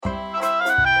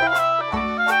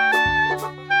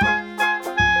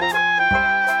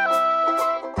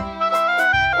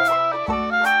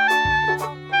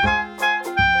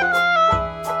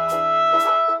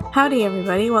Howdy,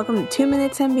 everybody. Welcome to 2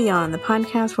 Minutes and Beyond, the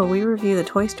podcast where we review the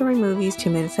Toy Story movies 2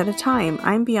 minutes at a time.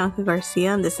 I'm Bianca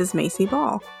Garcia, and this is Macy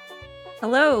Ball.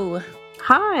 Hello.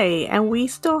 Hi, and we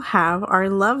still have our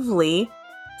lovely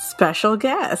special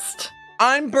guest.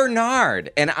 I'm Bernard,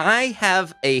 and I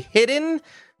have a hidden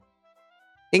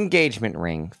engagement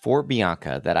ring for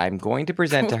Bianca that I'm going to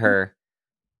present to her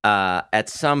at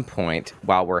some point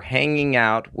while we're hanging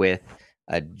out with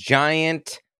a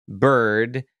giant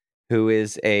bird who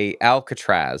is a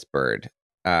Alcatraz bird.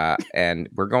 And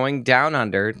we're going down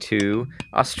under to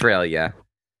Australia.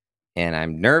 And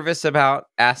I'm nervous about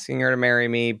asking her to marry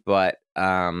me, but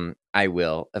I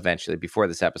will eventually before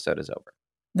this episode is over.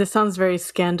 This sounds very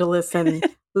scandalous and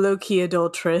low-key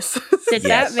adulterous. Did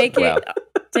Yes, that make well, it?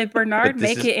 Did Bernard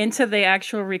make it into the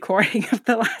actual recording of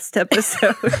the last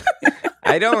episode?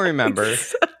 I don't remember,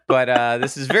 but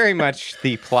this is very much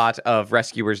the plot of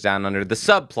Rescuers Down Under, the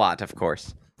subplot, of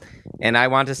course. And I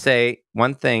want to say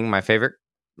one thing, my favorite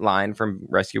line from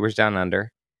Rescuers Down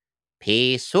Under,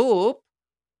 pea soup.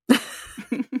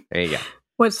 There you go.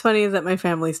 What's funny is that my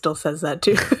family still says that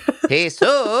too. Pea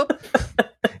soup.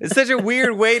 It's such a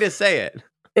weird way to say it.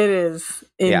 It is,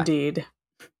 indeed.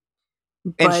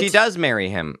 And she does marry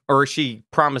him, or she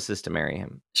promises to marry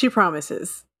him. She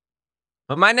promises.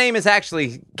 But my name is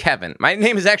actually Kevin. My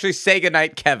name is actually Sega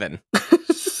Knight Kevin.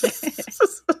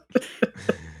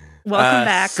 Welcome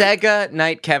back. Sega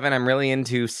Knight Kevin. I'm really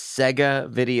into Sega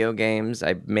video games.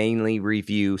 I mainly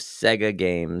review Sega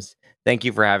games. Thank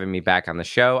you for having me back on the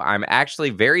show. I'm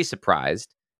actually very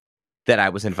surprised that I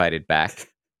was invited back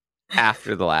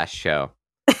after the last show.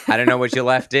 I don't know what you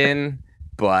left in,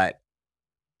 but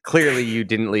clearly you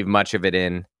didn't leave much of it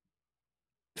in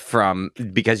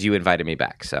because you invited me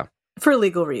back. So for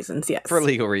legal reasons, yes. For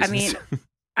legal reasons. I mean,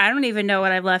 I don't even know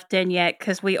what I've left in yet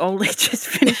because we only just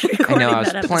finished recording. I know. I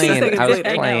was playing.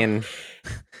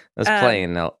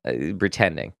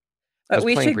 Pretending. I was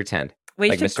playing pretend. We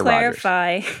like should Mr.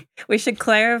 clarify. Rogers. We should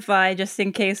clarify just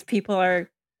in case people are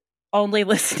only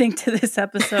listening to this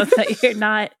episode that you're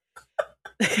not.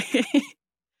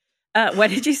 What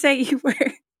did you say you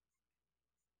were?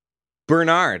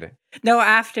 Bernard. No,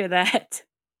 after that.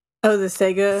 Oh, the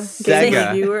Sega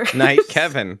reviewer. Knight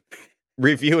Kevin.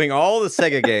 Reviewing all the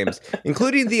Sega games,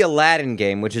 including the Aladdin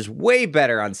game, which is way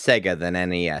better on Sega than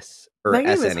NES or that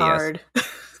game SNES. Is hard.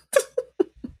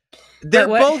 They're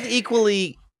both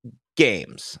equally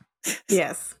games.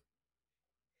 Yes.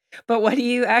 But what do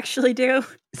you actually do?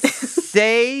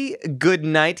 Say good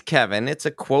night, Kevin. It's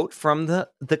a quote from the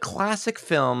classic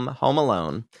film Home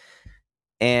Alone.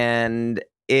 And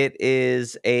it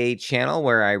is a channel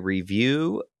where I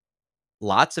review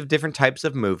lots of different types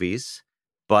of movies,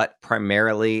 but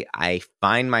primarily I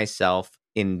find myself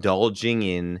indulging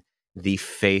in the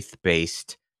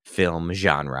faith-based film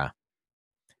genre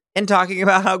and talking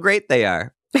about how great they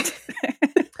are.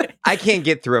 I can't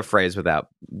get through a phrase without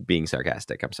being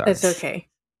sarcastic. I'm sorry. It's okay.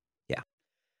 Yeah.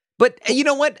 But you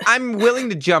know what? I'm willing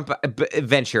to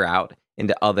venture out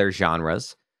into other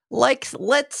genres. Like,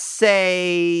 let's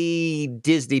say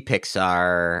Disney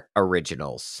Pixar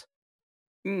originals.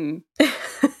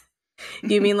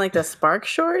 You mean like the Spark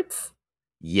shorts?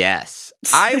 Yes.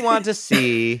 I want to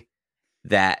see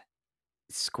that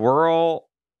squirrel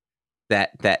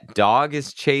that dog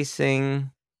is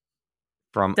chasing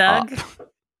from Doug? Up.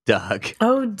 Doug.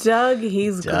 Oh, Doug,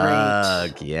 he's great.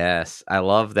 Doug, yes. I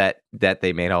love that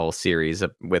they made a whole series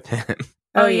with him.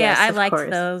 Oh, yeah, yes, I of liked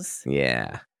course. those.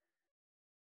 Yeah.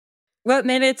 What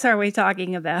minutes are we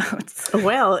talking about?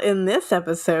 Well, in this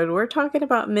episode, we're talking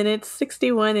about minutes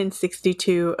 61 and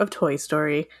 62 of Toy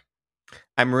Story.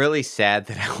 I'm really sad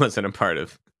that I wasn't a part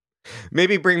of.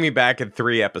 Maybe bring me back in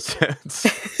 3 episodes.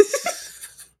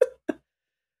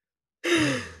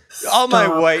 All my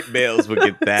white males would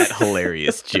get that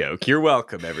hilarious joke. You're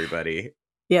welcome, everybody.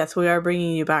 Yes, we are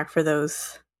bringing you back for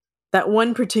those. That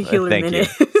one particular thank minute.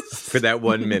 you. For that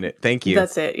 1 minute. Thank you.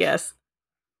 That's it, yes.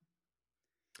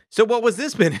 So what was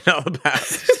this minute all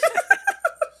about?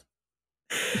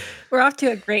 We're off to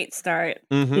a great start.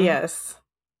 Mm-hmm. Yes.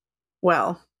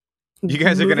 Well, you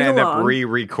guys are going to end along, up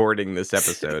re-recording this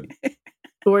episode.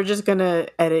 We're just going to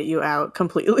edit you out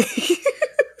completely.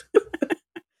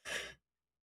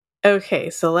 Okay,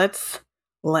 so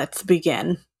let's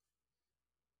begin.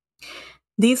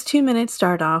 These 2 minutes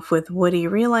start off with Woody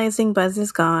realizing Buzz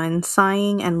is gone,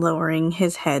 sighing and lowering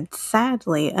his head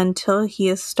sadly until he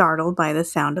is startled by the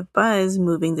sound of Buzz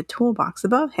moving the toolbox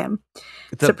above him.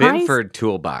 It's a Binford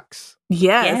toolbox.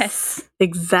 Yes,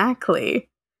 exactly.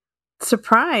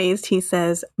 Surprised, he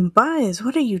says, Buzz,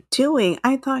 what are you doing?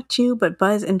 I thought you... But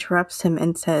Buzz interrupts him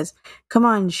and says, come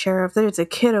on, Sheriff, there's a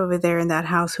kid over there in that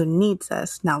house who needs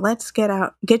us. Now let's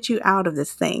get you out of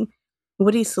this thing.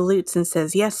 Woody salutes and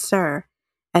says, yes, sir.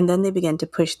 And then they begin to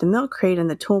push the milk crate and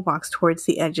the toolbox towards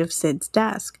the edge of Sid's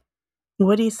desk.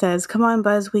 Woody says, come on,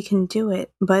 Buzz, we can do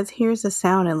it. Buzz hears a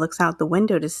sound and looks out the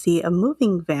window to see a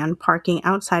moving van parking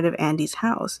outside of Andy's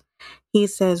house. He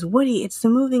says, Woody, it's the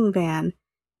moving van.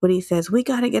 Woody says, we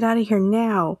gotta get out of here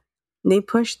now. They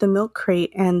push the milk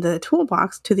crate and the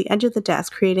toolbox to the edge of the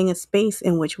desk, creating a space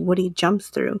in which Woody jumps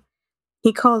through.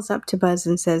 He calls up to Buzz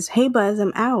and says, hey, Buzz,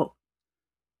 I'm out.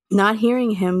 Not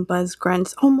hearing him, Buzz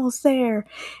grunts, almost there,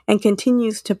 and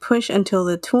continues to push until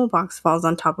the toolbox falls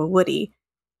on top of Woody.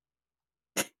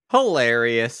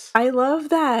 Hilarious. I love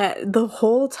that the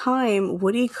whole time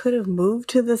Woody could have moved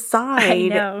to the side. I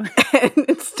know. And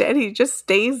instead he just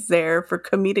stays there for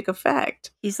comedic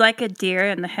effect. He's like a deer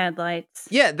in the headlights.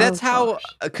 Yeah, that's how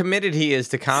gosh. committed he is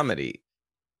to comedy,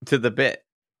 to the bit.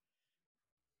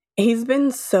 He's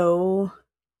been so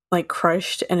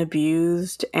crushed and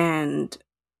abused and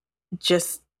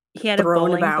just He had thrown a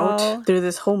bowling about ball through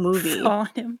this whole movie. fall on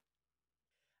him.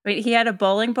 I mean, he had a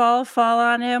bowling ball fall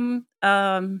on him.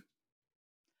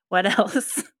 What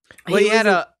else? Well, he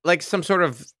had some sort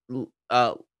of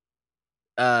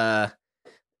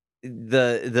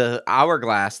the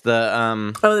hourglass,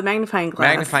 the magnifying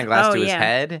glass. To his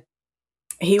head.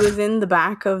 He was in the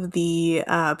back of the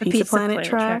Pizza Planet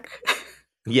truck.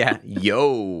 Yeah,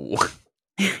 yo.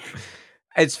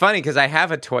 It's funny because I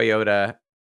have a Toyota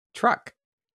truck,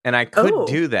 and I could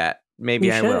do that.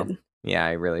 Maybe I will. Yeah,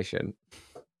 I really should.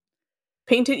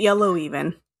 Paint it yellow,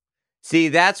 even. See,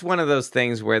 that's one of those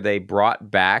things where they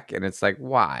brought back, and it's like,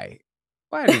 why?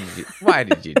 Why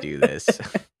did you do this?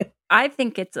 I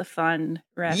think it's a fun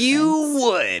reference. You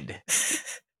would.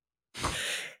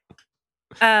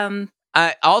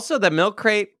 Also, the milk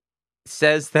crate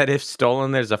says that if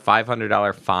stolen, there's a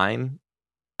 $500 fine.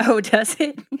 Oh, does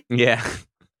it? Yeah.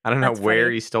 I don't know where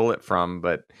funny. he stole it from,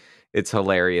 but it's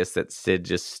hilarious that Sid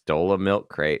just stole a milk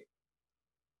crate.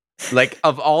 Like,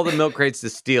 of all the milk crates to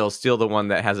steal the one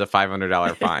that has a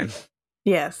 $500 fine.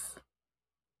 Yes.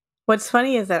 What's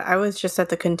funny is that I was just at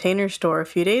the Container Store a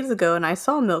few days ago and I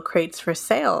saw milk crates for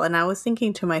sale, and I was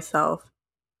thinking to myself,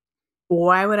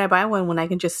 why would I buy one when I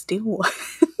can just steal one?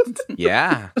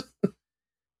 Yeah.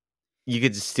 You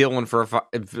could steal one for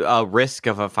a risk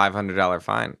of a $500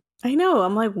 fine. I know.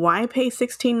 I'm like, why pay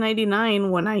 $16.99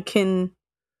 when I can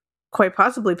quite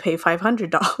possibly pay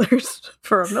 $500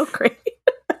 for a milk crate?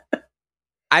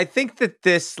 I think that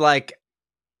this,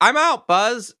 I'm out,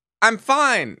 Buzz. I'm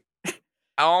fine.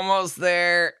 Almost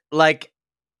there.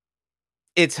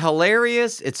 It's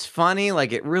hilarious. It's funny.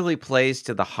 It really plays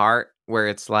to the heart where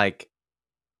it's but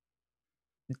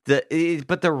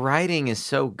the writing is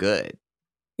so good.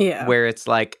 Yeah. Where it's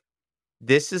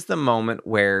this is the moment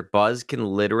where Buzz can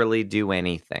literally do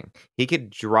anything. He could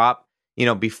drop,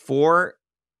 before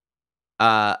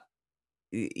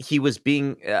he was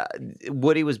being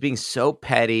Woody was being so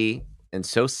petty and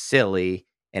so silly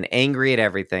and angry at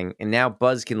everything, and now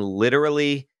Buzz can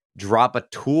literally drop a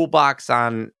toolbox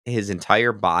on his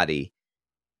entire body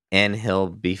and he'll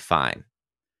be fine.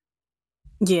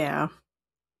 Yeah.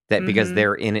 Because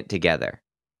they're in it together.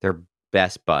 They're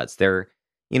best buds. They're,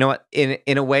 you know what,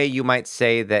 in a way you might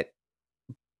say that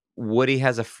Woody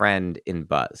has a friend in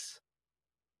Buzz.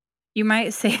 You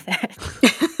might say that.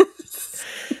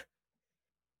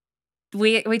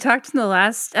 We talked in the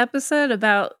last episode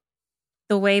about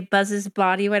the way Buzz's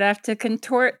body would have to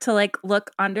contort to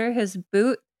look under his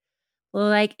boot.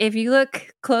 Well, if you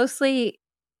look closely,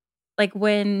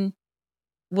 when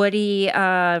Woody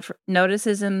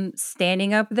notices him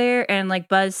standing up there and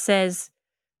Buzz says,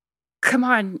 come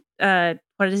on, what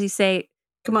does he say?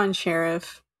 Come on,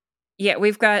 Sheriff. Yeah,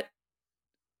 we've got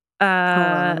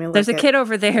there's a kid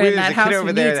over there in that house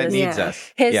who needs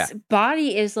us. His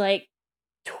body is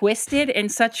twisted in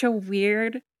such a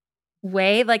weird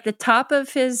way. The top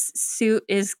of his suit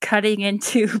is cutting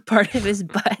into part of his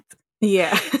butt.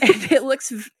 Yeah. And it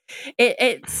looks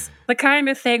it's the kind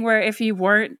of thing where if you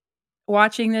weren't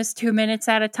watching this 2 minutes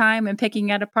at a time and picking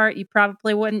it apart, you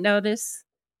probably wouldn't notice.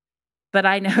 But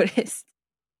I noticed.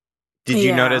 Did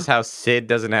you notice how Sid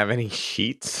doesn't have any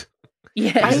sheets?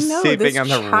 Yeah. He's sleeping on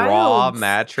the raw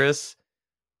mattress.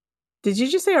 Did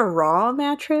you just say a raw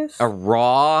mattress? A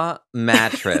raw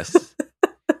mattress.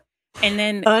 And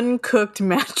then uncooked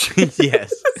mattress.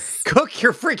 Yes. Cook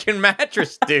your freaking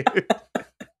mattress, dude.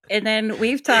 And then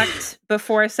we've talked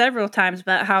before several times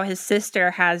about how his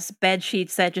sister has bed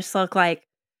sheets that just look like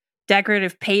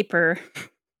decorative paper.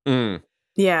 Mm.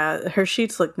 Yeah, her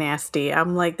sheets look nasty.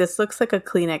 I'm like, this looks like a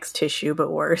Kleenex tissue,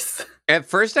 but worse. At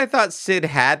first, I thought Sid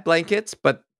had blankets,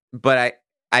 but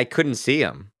I couldn't see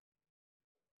them.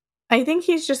 I think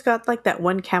he's just got like that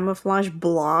one camouflage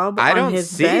blob I on don't his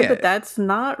see bed, it. but that's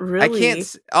not really. I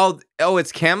can't. Oh,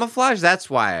 it's camouflage. That's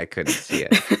why I couldn't see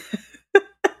it.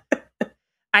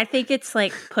 I think it's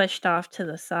like pushed off to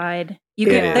the side. It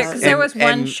is. There was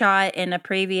one And- shot in a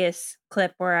previous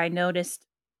clip where I noticed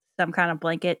some kind of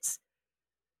blankets.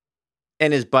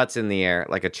 And his butt's in the air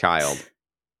like a child.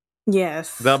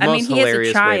 Yes. The I most mean, he is a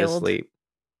hilarious way to child. sleep.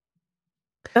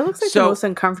 That looks like So- the most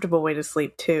uncomfortable way to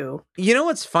sleep, too. You know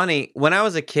what's funny? When I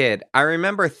was a kid, I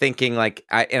remember thinking like,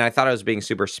 I thought I was being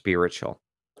super spiritual,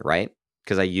 right?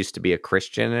 Because I used to be a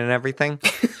Christian and everything.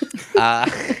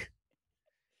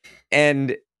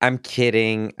 And I'm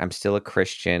kidding. I'm still a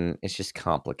Christian. It's just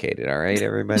complicated. All right,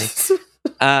 everybody.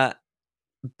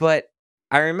 But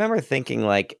I remember thinking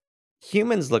like,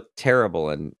 humans look terrible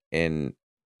in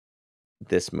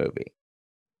this movie.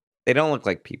 They don't look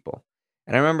like people.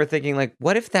 And I remember thinking like,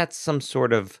 what if that's some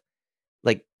sort of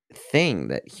like thing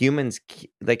that humans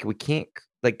like we can't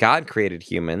like God created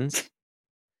humans.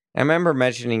 I remember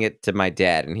mentioning it to my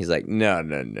dad, and he's like, no,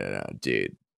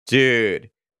 dude,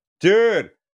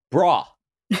 brah,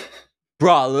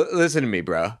 listen to me,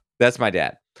 bro. That's my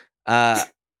dad.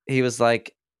 He was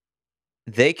like,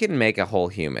 they can make a whole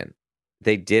human.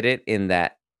 They did it in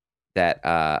that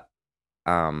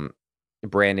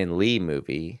Brandon Lee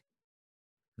movie,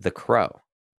 The Crow,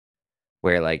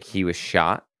 where like he was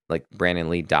shot, like Brandon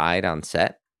Lee died on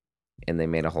set, and they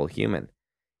made a whole human.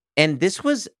 And this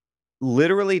was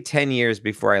literally 10 years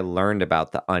before I learned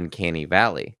about the Uncanny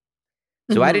Valley.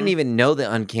 So I didn't even know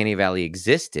the Uncanny Valley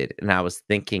existed. And I was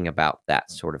thinking about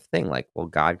that sort of thing. Like, well,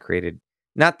 God created,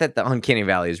 not that the Uncanny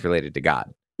Valley is related to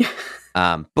God,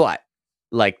 but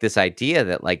like this idea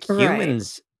that like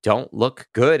humans don't look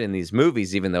good in these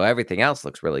movies, even though everything else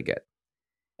looks really good.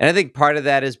 And I think part of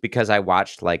that is because I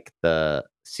watched like the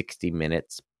 60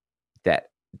 Minutes that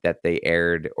they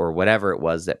aired or whatever it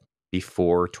was that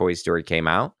before Toy Story came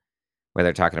out, where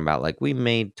they're talking about like we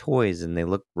made toys and they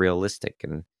look realistic,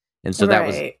 and so that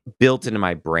was built into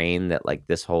my brain that like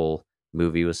this whole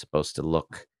movie was supposed to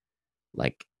look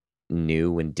like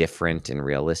new and different and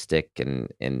realistic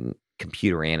and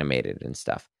computer animated and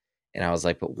stuff. And I was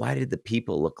like, but why did the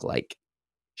people look like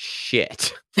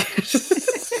shit?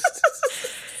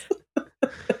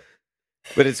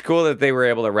 But it's cool that they were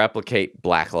able to replicate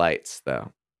black lights,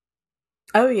 though.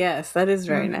 Oh, yes. That is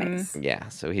very nice. Yeah,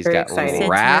 so he's Very got exciting.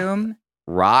 Wrath,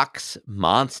 Rocks,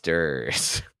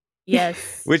 Monsters.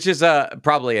 Yes. Which is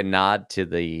probably a nod to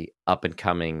the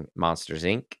up-and-coming Monsters,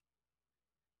 Inc.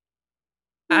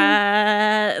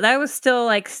 That was still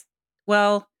like,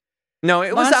 well... No,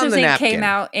 it was Monsters on the Inc. napkin. came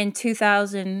out in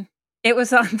 2000... It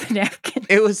was on the napkin.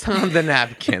 It was on the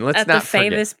napkin. Let's At not the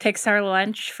famous Pixar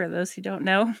lunch, for those who don't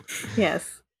know.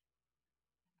 Yes.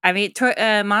 I mean,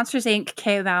 Monsters Inc.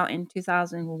 came out in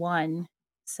 2001.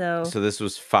 So this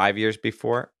was 5 years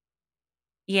before?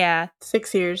 Yeah.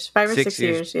 6 years. 5 or 6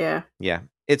 years, yeah. Yeah.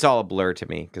 It's all a blur to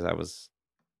me because I was,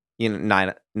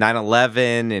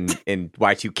 9/11 and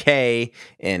Y2K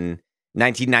in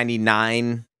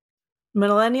 1999.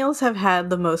 Millennials have had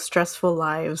the most stressful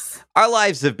lives. Our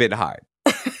lives have been hard.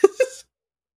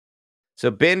 So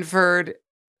Binford,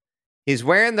 he's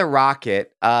wearing the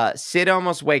rocket. Sid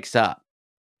almost wakes up.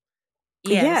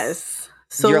 Yes.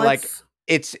 So you're like,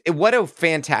 what a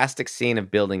fantastic scene of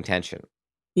building tension.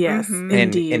 Yes,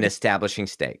 indeed. And establishing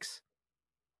stakes.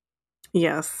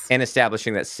 Yes. And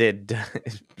establishing that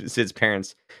Sid's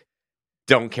parents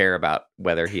don't care about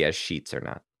whether he has sheets or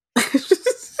not.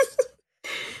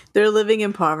 They're living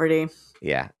in poverty.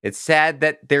 Yeah. It's sad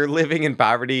that they're living in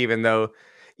poverty, even though,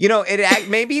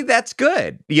 maybe that's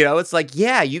good. It's like,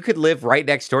 yeah, you could live right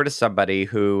next door to somebody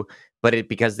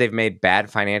because they've made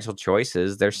bad financial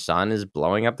choices, their son is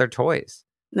blowing up their toys.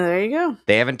 There you go.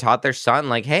 They haven't taught their son,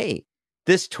 like, hey,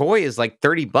 this toy is like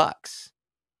 $30.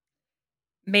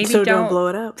 Maybe so don't blow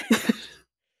it up.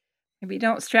 Maybe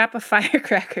don't strap a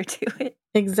firecracker to it.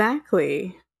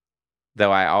 Exactly.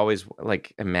 Though I always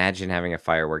imagine having a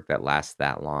firework that lasts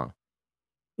that long.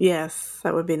 Yes,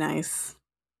 that would be nice.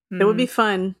 It would be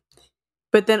fun.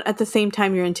 But then at the same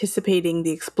time, you're anticipating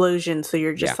the explosion. So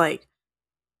you're just like,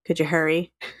 could you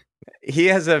hurry? He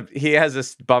has a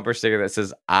bumper sticker that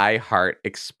says, I heart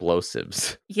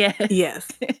explosives. Yes. Yes.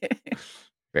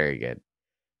 Very good.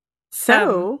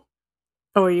 So,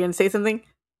 are you going to say something?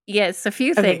 Yes, a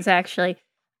few things actually.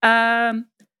 In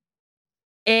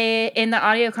the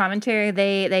audio commentary,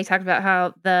 they talked about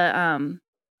how the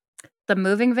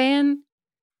moving van,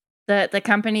 The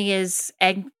company is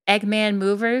Eggman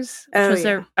Movers, which was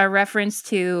a reference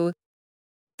to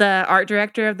the art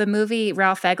director of the movie,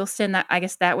 Ralph Eggleston. That I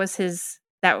guess that was his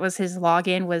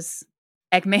login was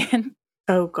Eggman.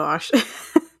 Oh gosh.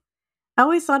 I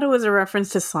always thought it was a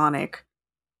reference to Sonic.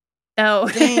 Oh,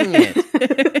 dang it.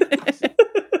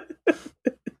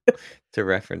 It's a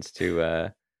reference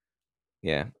to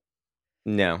yeah.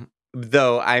 No.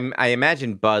 Though I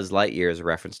imagine Buzz Lightyear is a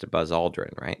reference to Buzz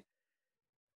Aldrin, right?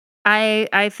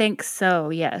 I think so,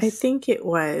 yes. I think it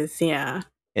was, yeah.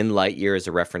 And Lightyear is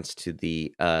a reference to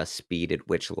the speed at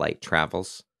which light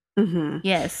travels. Mm-hmm.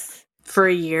 Yes. For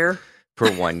a year.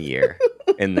 For 1 year.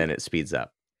 And then it speeds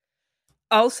up.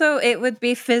 Also, it would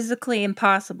be physically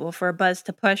impossible for Buzz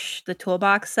to push the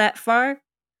toolbox that far.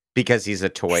 Because he's a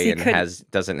toy and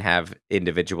doesn't have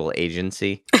individual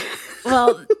agency.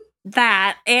 Well,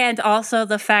 that, and also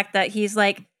the fact that he's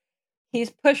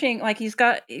pushing, like he's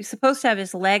supposed to have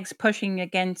his legs pushing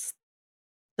against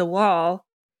the wall,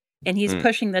 and he's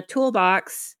pushing the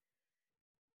toolbox,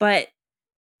 but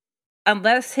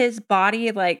unless his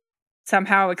body like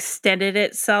somehow extended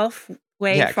itself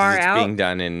way far it's out, being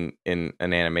done in an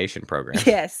animation program.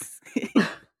 Yes.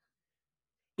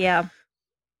 Yeah.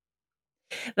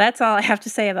 That's all I have to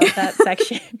say about that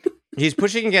section. He's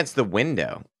pushing against the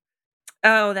window.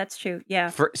 Oh, that's true.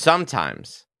 Yeah. For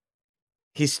sometimes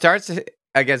he starts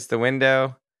against the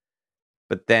window,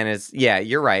 but then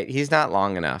you're right. He's not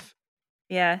long enough.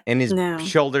 Yeah. And his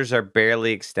shoulders are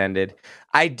barely extended.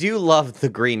 I do love the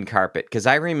green carpet because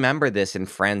I remember this in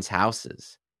friends'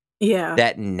 houses. Yeah.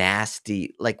 That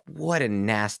nasty, what a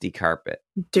nasty carpet.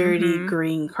 Dirty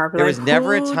green carpet. There was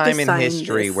never a time in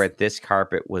history where this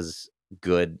carpet was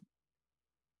good.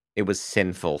 It was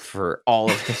sinful for all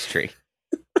of history.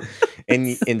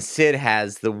 And Sid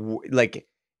has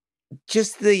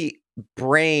just the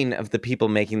brain of the people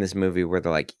making this movie where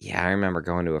they're like, yeah, I remember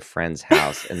going to a friend's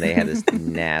house and they had this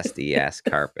nasty ass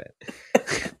carpet.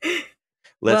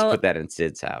 Let's put that in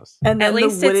Sid's house. And then at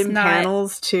least the wooden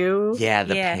panels too. Yeah,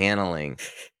 the paneling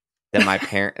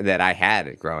that I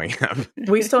had growing up.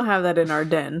 We still have that in our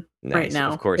den right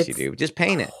now. Of course you do. Just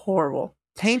paint it. Horrible.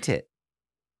 Paint it.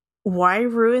 Why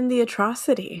ruin the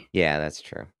atrocity? Yeah, that's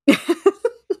true.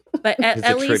 But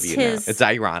at least it's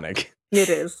ironic. It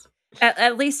is.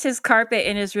 At least his carpet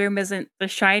in his room isn't the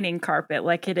shining carpet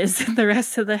like it is in the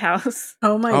rest of the house.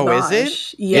 Oh my gosh.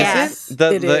 Is it? Yes. Is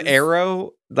it? The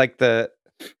arrow,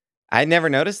 I never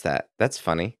noticed that. That's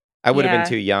funny. I would have been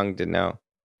too young to know.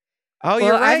 Oh,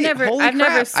 you're right. I've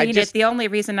never seen it. The only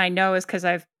reason I know is because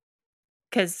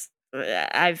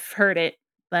I've heard it.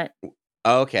 But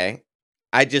okay,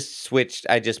 I just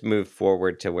moved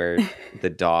forward to where the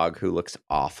dog who looks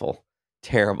awful,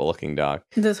 terrible looking dog.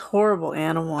 This horrible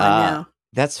animal. I know.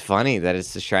 That's funny that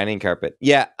it's the shining carpet.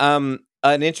 Yeah. An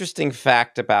interesting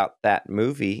fact about that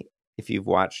movie, if you've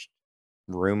watched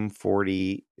Room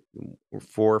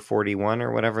 441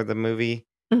 or whatever the movie.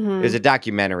 There's a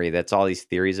documentary that's all these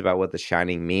theories about what The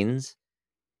Shining means.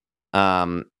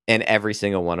 And every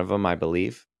single one of them, I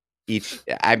believe.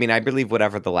 I believe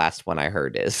whatever the last one I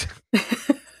heard is.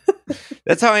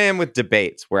 That's how I am with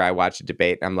debates, where I watch a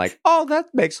debate and I'm like, oh, that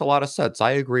makes a lot of sense.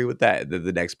 I agree with that. And then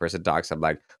the next person talks, I'm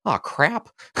like, oh, crap.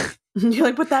 You're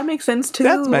like, but that makes sense too.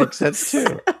 That makes sense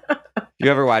too.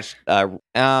 You ever watched so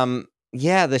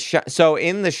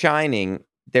in The Shining,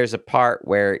 there's a part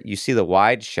where you see the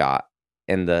wide shot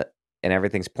and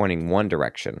everything's pointing one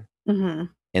direction. Mm-hmm.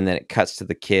 And then it cuts to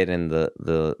the kid and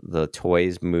the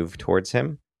toys move towards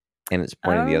him and it's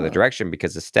pointing the other direction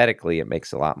because aesthetically it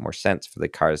makes a lot more sense for the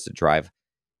cars to drive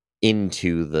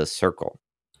into the circle,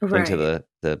 into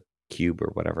the cube or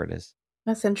whatever it is.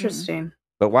 That's interesting. Mm-hmm.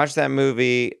 But watch that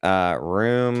movie,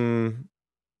 Room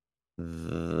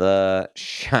The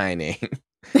Shining.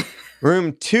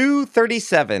 Room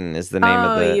 237 is the name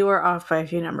of the... Oh, you were off by a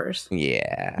few numbers.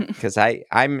 Yeah, because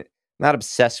I'm not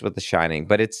obsessed with The Shining,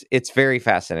 but it's very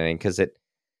fascinating because it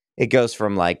goes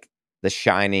from The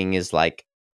Shining is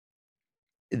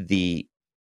the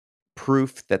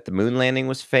proof that the moon landing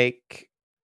was fake.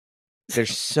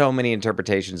 There's so many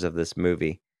interpretations of this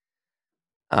movie.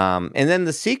 And then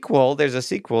there's a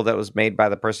sequel that was made by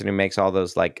the person who makes all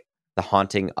those The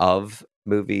Haunting of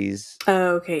movies.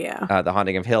 Oh, okay, yeah. The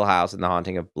Haunting of Hill House and The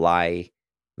Haunting of Bly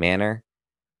Manor,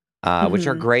 which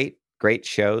are great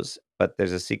shows. But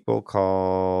there's a sequel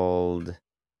called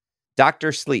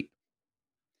Dr. Sleep.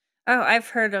 Oh, I've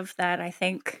heard of that, I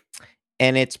think.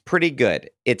 And it's pretty good.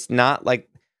 It's not like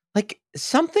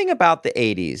something about the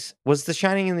 80s. Was The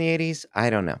Shining in the 80s? I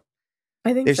don't know.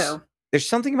 I think so. There's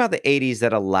something about the 80s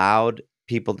that allowed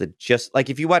people to just,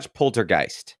 if you watch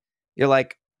Poltergeist, you're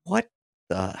like, what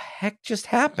the heck just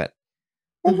happened?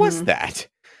 What was that?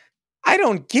 I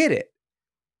don't get it.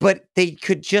 But they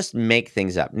could just make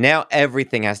things up. Now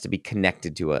everything has to be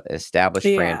connected to an established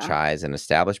franchise, an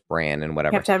established brand, and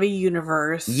whatever. You have to have a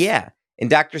universe. Yeah. And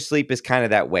Dr. Sleep is kind of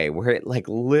that way, where it like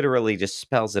literally just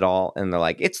spells it all. And they're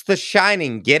like, it's The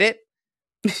Shining, get it?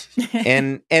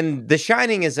 and The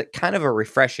Shining is kind of a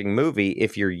refreshing movie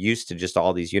if you're used to just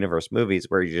all these universe movies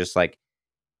where you're just like,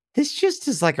 this just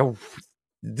is like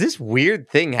this weird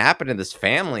thing happened to this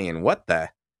family, and what the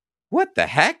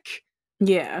heck?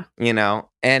 Yeah. You know,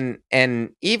 and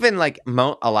even like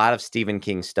a lot of Stephen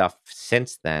King stuff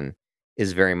since then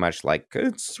is very much like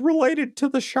it's related to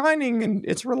The Shining and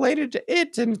it's related to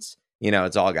it, and it's, you know,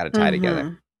 it's all got to tie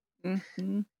together.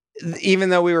 Even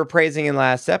though we were praising in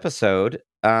last episode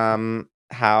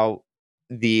how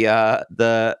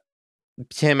the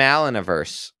Tim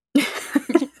Allen-averse.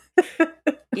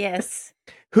 Yes.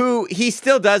 Who he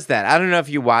still does that. I don't know if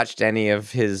you watched any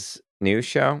of his new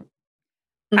show.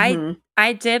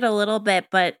 I did a little bit,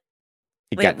 but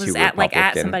it was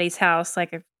at somebody's house.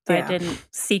 Like I didn't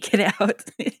seek it out.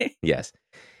 Yes.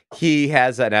 He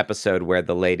has an episode where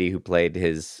the lady who played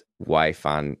his wife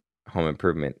on Home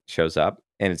Improvement shows up,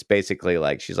 and it's basically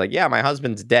like, she's like, yeah, my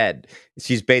husband's dead.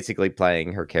 She's basically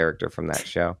playing her character from that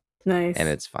show. Nice. And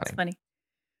it's funny. It's funny.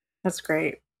 That's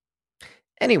great.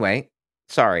 Anyway,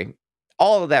 sorry.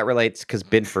 All of that relates because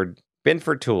Binford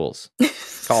Tools.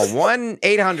 Call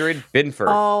 1-800-BINFORD.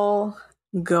 All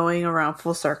going around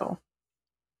full circle.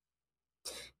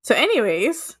 So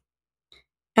anyways,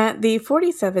 at the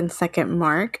 47-second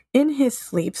mark, in his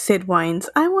sleep, Sid whines,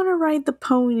 I want to ride the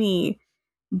pony.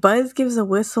 Buzz gives a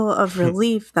whistle of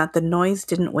relief that the noise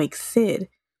didn't wake Sid.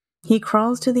 He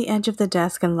crawls to the edge of the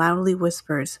desk and loudly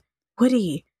whispers,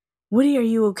 Woody, are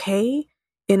you okay?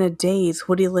 In a daze,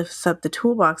 Woody lifts up the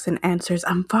toolbox and answers,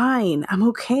 I'm fine, I'm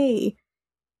okay.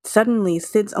 Suddenly,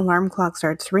 Sid's alarm clock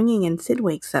starts ringing and Sid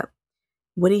wakes up.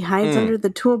 Woody hides under the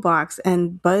toolbox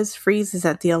and Buzz freezes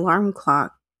at the alarm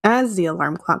clock as the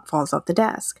alarm clock falls off the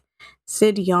desk.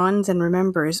 Sid yawns and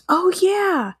remembers, oh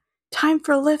yeah, time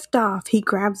for liftoff. He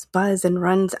grabs Buzz and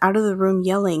runs out of the room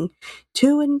yelling,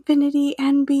 to infinity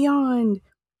and beyond.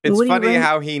 It's Woody funny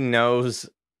how he knows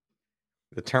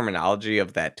the terminology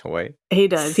of that toy. He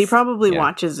does. He probably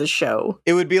watches the show.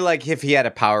 It would be like if he had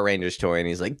a Power Rangers toy and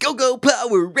he's like, go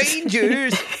Power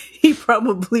Rangers. He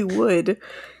probably would.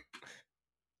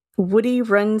 Woody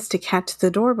runs to catch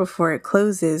the door before it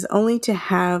closes, only to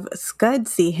have Scud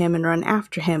see him and run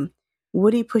after him.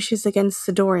 Woody pushes against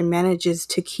the door and manages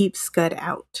to keep Scud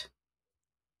out.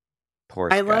 Poor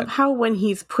Scud. I love how when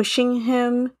he's pushing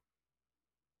him,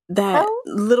 that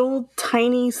little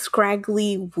tiny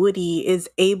scraggly Woody is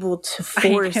able to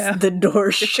force the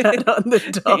door shut on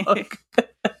the dog.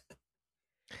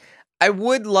 I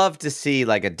would love to see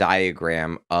like a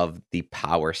diagram of the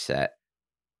power set.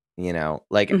 You know,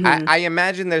 like I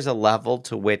imagine there's a level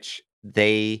to which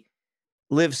they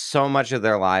live so much of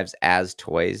their lives as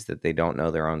toys that they don't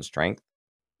know their own strength.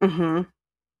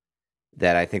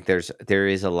 That I think there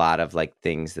is a lot of like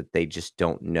things that they just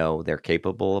don't know they're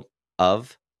capable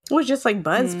of. It was just like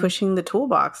Buzz pushing the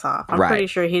toolbox off. I'm pretty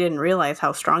sure he didn't realize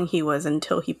how strong he was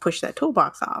until he pushed that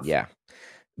toolbox off. Yeah.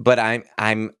 But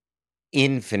I'm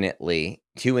infinitely,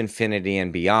 to infinity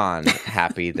and beyond,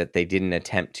 happy that they didn't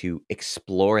attempt to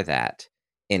explore that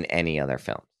in any other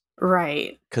film.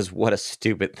 Right. Because what a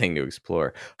stupid thing to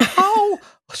explore. How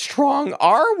strong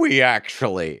are we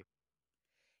actually?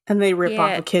 And they rip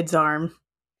off a kid's arm.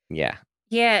 Yeah.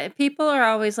 Yeah, people are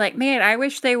always like, man, I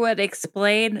wish they would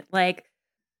explain, like,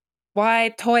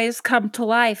 why toys come to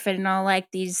life and all, like,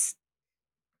 these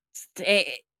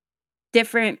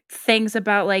different things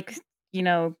about, like, you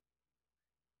know,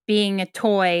 being a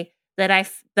toy that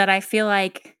I feel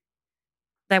like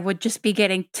that would just be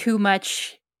getting too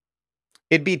much.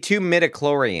 It'd be too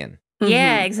midichlorian.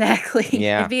 Yeah, exactly.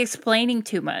 Yeah. It'd be explaining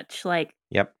too much. Like,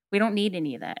 we don't need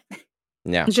any of that.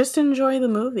 Yeah. Just enjoy the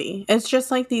movie. It's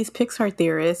just like these Pixar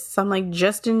theorists. I'm like,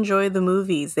 just enjoy the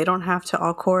movies. They don't have to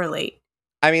all correlate.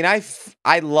 I mean,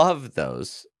 I love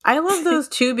those. I love those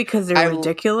too because they're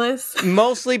ridiculous.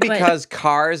 Mostly because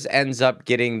Cars ends up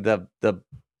getting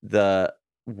the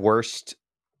worst,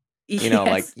 you know,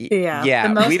 like,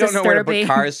 yeah, we don't know where to put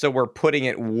Cars, so we're putting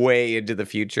it way into the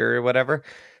future or whatever,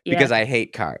 because I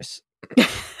hate Cars.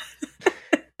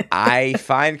 I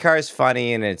find Cars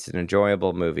funny and it's an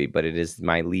enjoyable movie, but it is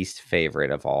my least favorite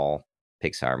of all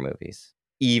Pixar movies,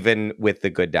 even with The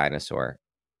Good Dinosaur.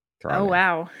 Oh,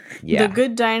 wow. Yeah. The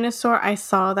Good Dinosaur, I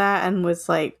saw that and was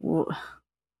like,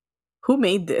 who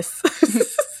made this?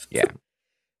 Yeah.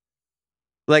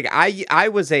 Like, I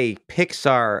was a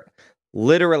Pixar,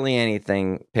 literally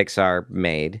anything Pixar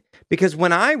made. Because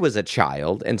when I was a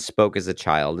child and spoke as a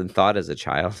child and thought as a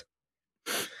child,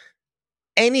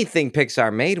 anything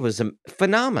Pixar made was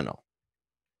phenomenal.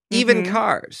 Even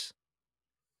Cars.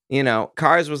 You know,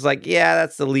 Cars was like, yeah,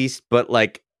 that's the least, but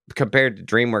like compared to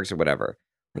DreamWorks or whatever,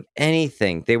 like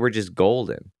anything, they were just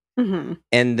golden. Mm-hmm.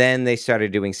 And then they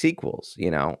started doing sequels,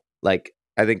 you know, like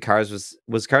I think Cars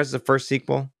was Cars the first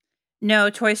sequel? No,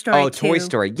 Toy Story 2. Toy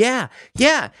Story. Yeah.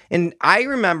 Yeah. And I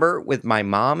remember with my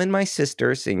mom and my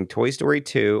sister seeing Toy Story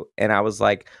 2, and I was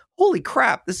like, holy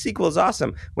crap, this sequel is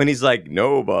awesome. When he's like,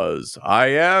 no, Buzz, I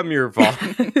am your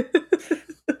father.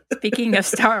 Speaking of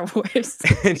Star Wars.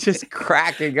 And just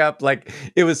cracking up like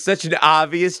it was such an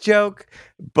obvious joke,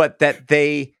 but that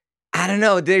I don't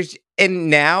know, and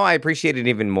now I appreciate it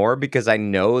even more because I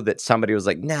know that somebody was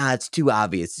like, nah, it's too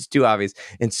obvious. It's too obvious.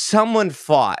 And someone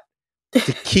fought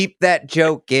to keep that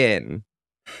joke in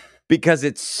because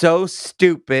it's so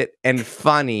stupid and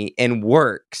funny and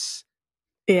works.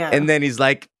 Yeah. And then he's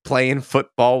like playing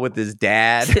football with his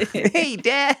dad. Hey,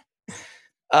 Dad.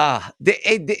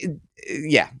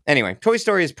 Yeah. Anyway, Toy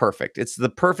Story is perfect. It's the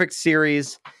perfect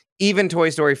series. Even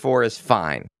Toy Story 4 is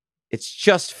fine. It's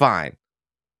just fine.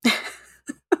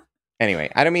 Anyway,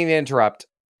 I don't mean to interrupt.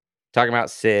 Talking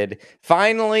about Sid.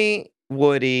 Finally,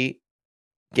 Woody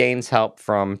gains help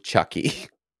from Chucky.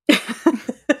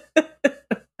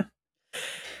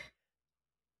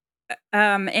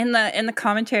 In the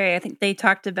commentary, I think they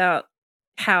talked about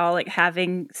how like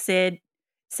having Sid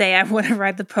say I want to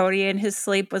ride the pony in his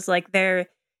sleep was like their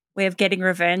way of getting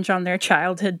revenge on their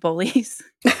childhood bullies.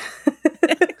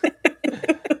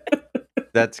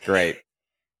 That's great.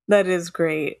 That is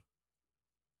great.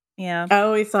 Yeah. I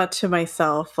always thought to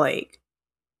myself, like,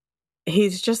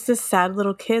 he's just this sad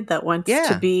little kid that wants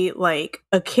to be like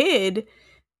a kid,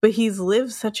 but he's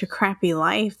lived such a crappy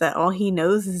life that all he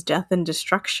knows is death and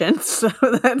destruction. So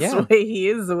that's why he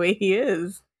is the way he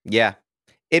is. Yeah.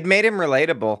 It made him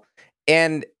relatable.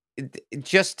 And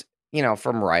just, you know,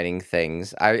 from writing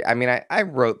things, I mean, I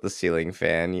wrote The Ceiling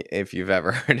Fan, if you've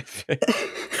ever heard of it.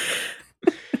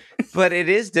 But it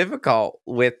is difficult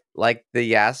with, like,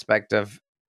 the aspect of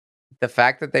the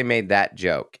fact that they made that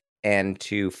joke and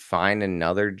to find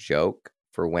another joke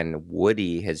for when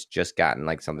Woody has just gotten,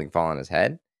 like, something fall on his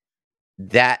head.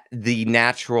 That the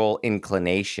natural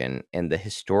inclination and the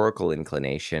historical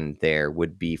inclination there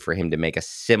would be for him to make a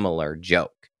similar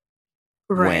joke.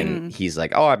 Right. When he's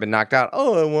like, oh, I've been knocked out.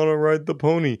 Oh, I want to ride the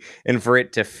pony. And for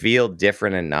it to feel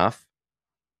different enough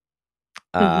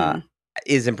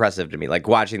is impressive to me. Like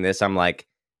watching this, I'm like,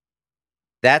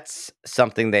 that's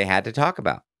something they had to talk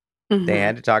about. They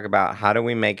had to talk about how do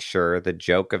we make sure the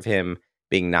joke of him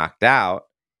being knocked out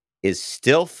is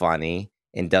still funny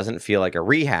and doesn't feel like a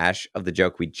rehash of the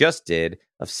joke we just did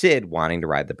of Sid wanting to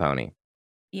ride the pony.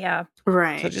 Yeah.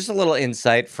 Right. So just a little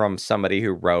insight from somebody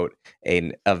who wrote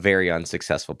a very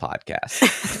unsuccessful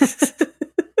podcast.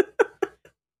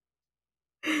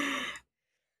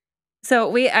 So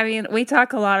we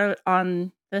talk a lot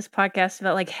on this podcast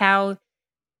about like how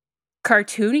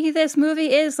cartoony this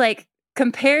movie is, like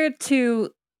compared to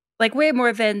like way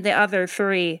more than the other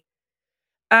three.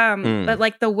 But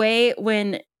like the way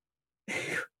when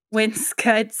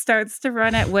Scud starts to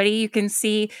run at Woody, you can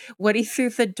see Woody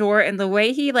through the door, and the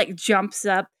way he like jumps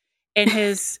up and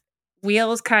his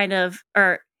wheels kind of,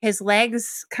 or his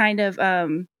legs kind of,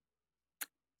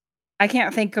 I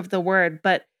can't think of the word,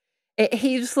 but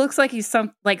he just looks like he's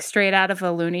like straight out of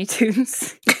a Looney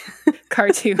Tunes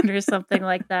cartoon or something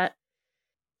like that.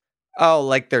 Oh,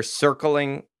 like they're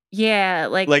circling? Yeah,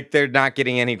 like they're not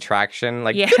getting any traction.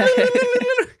 Like, yeah.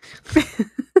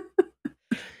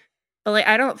 But like,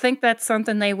 I don't think that's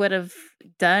something they would have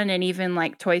done in even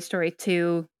like Toy Story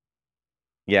 2.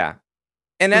 Yeah.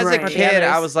 And as a kid, I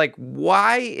others. was like,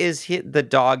 why is the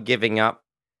dog giving up?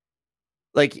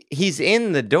 Like, he's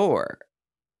in the door.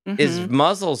 His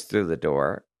muzzle's through the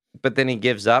door, but then he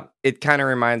gives up. It kind of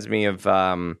reminds me of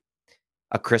A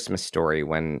Christmas Story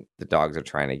when the dogs are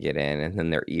trying to get in and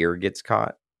then their ear gets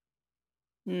caught.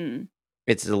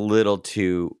 It's a little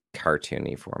too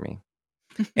cartoony for me.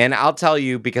 And I'll tell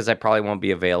you, because I probably won't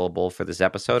be available for this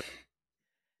episode,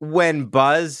 when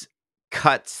Buzz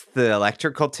cuts the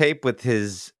electrical tape with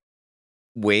his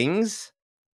wings,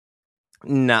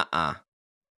 nuh-uh.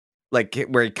 Like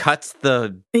where he cuts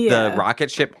the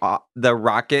rocket ship off, the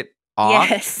rocket off.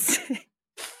 Yes.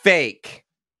 Fake.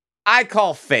 I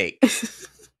call fake.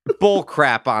 Bull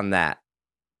crap on that.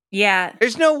 Yeah.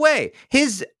 There's no way.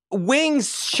 His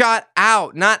wings shot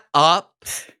out, not up.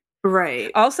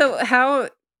 Right. Also, how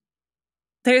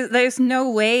there's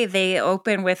no way they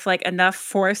open with like enough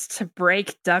force to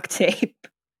break duct tape.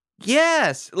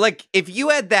 Yes, like if you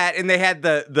had that and they had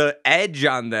the edge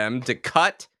on them to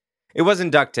cut, it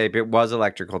wasn't duct tape, it was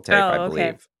electrical tape, I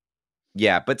believe.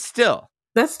 Yeah, but still.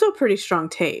 That's still pretty strong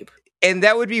tape. And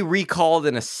that would be recalled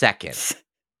in a second.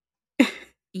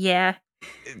 Yeah.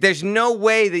 There's no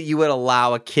way that you would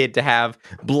allow a kid to have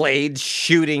blades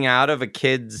shooting out of a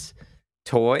kid's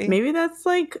toy. Maybe that's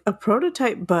like a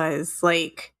prototype Buzz,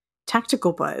 like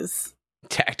tactical Buzz.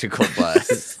 Tactical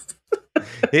Buzz.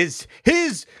 His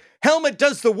helmet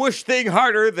does the whoosh thing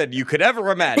harder than you could ever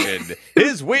imagine.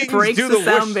 His wings breaks do the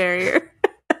sound whoosh. barrier.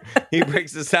 He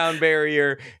breaks the sound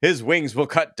barrier. His wings will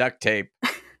cut duct tape.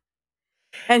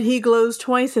 And he glows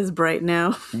twice as bright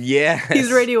now. Yes.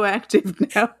 He's radioactive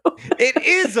now. It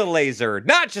is a laser,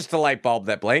 not just a light bulb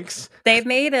that blinks. They've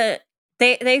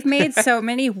made so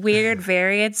many weird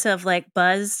variants of like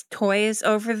Buzz toys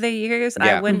over the years.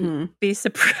 Yeah. I wouldn't be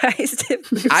surprised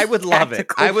if I would love it.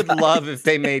 tactical I would Buzz. love if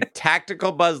they made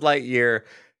Tactical Buzz Lightyear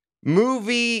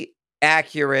movie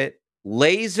accurate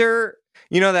laser.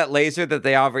 You know that laser that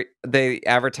they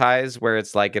advertise where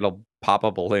it's like it'll pop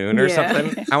a balloon or Yeah.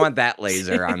 something? I want that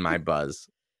laser on my Buzz.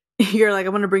 You're like,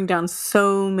 I'm going to bring down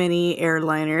so many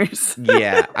airliners.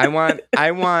 Yeah, I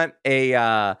want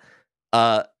a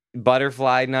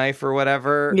butterfly knife or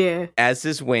whatever Yeah. as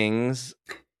his wings.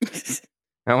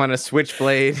 I want a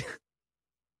switchblade.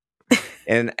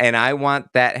 and I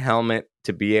want that helmet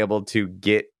to be able to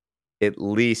get at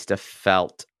least a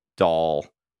felt doll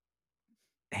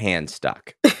hand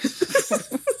stuck.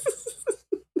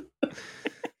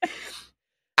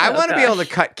 I Oh, want to be able to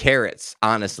gosh. cut carrots,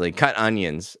 honestly, cut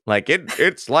onions. Like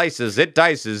it slices, it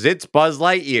dices, it's Buzz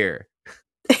Lightyear.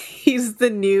 He's the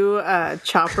new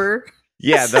chopper.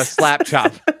 Yeah, the slap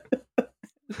chop.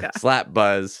 God. Slap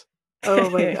Buzz. Oh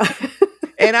my god.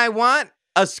 And I want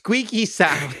a squeaky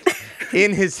sound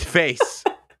in his face.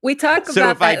 We talk So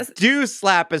about if I that. do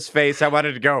slap his face, I want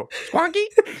it to go squonky.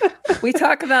 We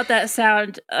talk about that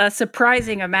sound a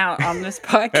surprising amount on this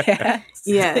podcast.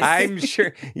 Yes. I'm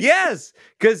sure. Yes,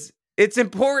 because it's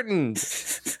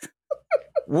important.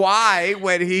 Why,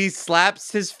 when he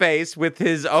slaps his face with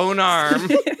his own arm,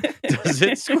 does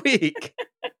it squeak?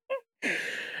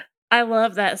 I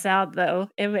love that sound though.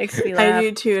 It makes me laugh. I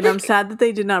do too, and I'm sad that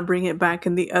they did not bring it back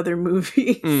in the other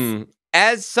movies.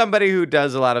 As somebody who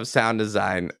does a lot of sound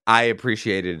design, I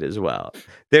appreciate it as well.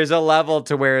 There's a level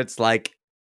to where it's like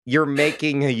you're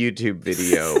making a YouTube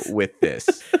video with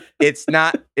this.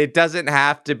 It doesn't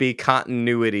have to be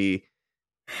continuity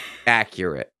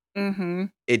accurate. Mm-hmm.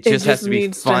 It just has to be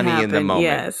needs funny in the happen, moment.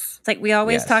 Yes. It's like we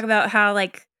always Yes. talk about how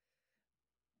like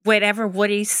whenever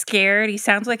Woody's scared, he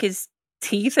sounds like his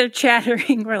teeth are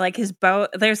chattering or like his bow.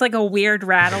 There's like a weird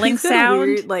rattling He's got a sound.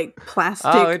 weird, like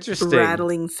plastic interesting.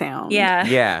 rattling sound. Yeah.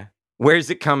 Yeah. Where's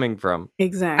it coming from?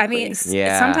 Exactly. I mean,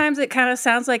 Yeah. sometimes it kind of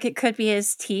sounds like it could be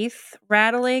his teeth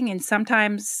rattling, and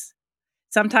sometimes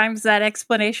that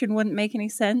explanation wouldn't make any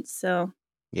sense. So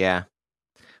Yeah.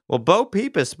 Well, Bo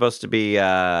Peep is supposed to be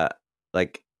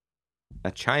like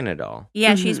a China doll,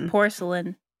 yeah, she's Mhm.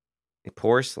 porcelain.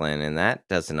 porcelain, and that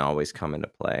doesn't always come into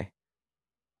play.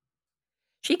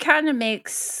 She kind of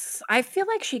makes. I feel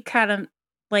like she kind of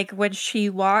like when she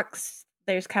walks.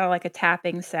 There's kind of like a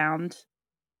tapping sound.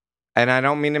 And I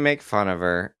don't mean to make fun of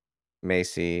her,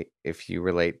 Macy, if you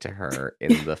relate to her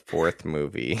in the fourth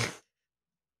movie.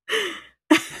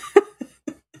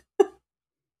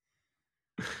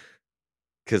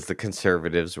 Because the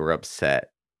conservatives were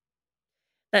upset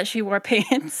That she wore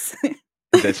pants.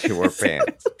 that she wore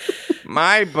pants.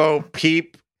 My Bo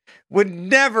Peep would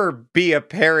never be a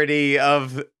parody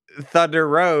of Thunder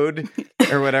Road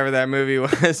or whatever that movie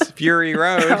was, Fury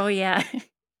Road. Oh yeah,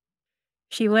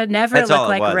 she would never That's look all it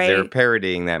like was. Rey They were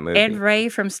parodying that movie. and Rey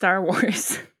from Star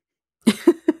Wars.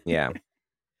 Yeah.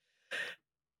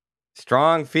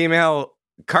 Strong female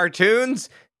cartoons?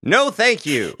 No, thank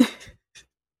you.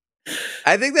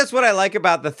 I think that's what I like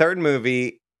about the third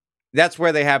movie. That's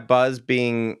where they have Buzz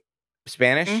being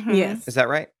Spanish. Mhm. Yes. Is that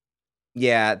right?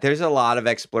 Yeah, there's a lot of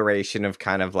exploration of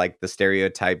kind of like the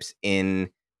stereotypes in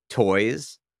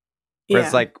toys. Where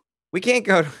it's like, we can't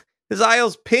go, this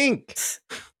aisle's pink.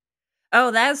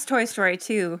 Oh, that's Toy Story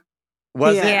 2.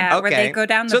 Was Yeah. it? Yeah, where they Okay. go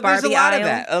down the So Barbie there's a lot aisle. of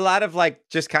that. A lot of like,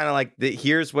 just kind of like,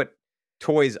 here's what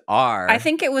toys are. I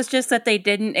think it was just that they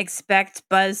didn't expect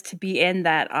Buzz to be in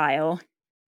that aisle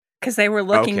because they were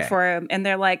looking Okay. for him, and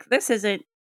they're like, "This isn't."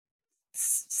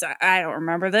 I don't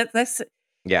remember that. This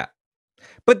Yeah.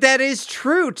 But that is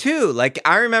true too. Like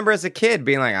I remember as a kid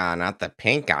being like, "Ah, not the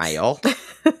pink aisle.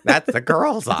 That's the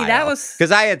girls' aisle." that was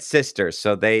because I had sisters,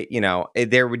 so they,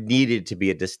 there needed to be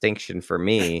a distinction for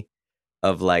me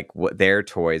of like what their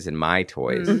toys and my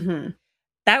toys. Mm. Mhm.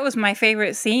 That was my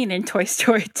favorite scene in Toy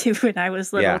Story 2 when I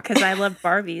was little, Yeah. because I loved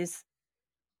Barbies.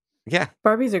 Yeah.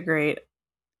 Barbies are great.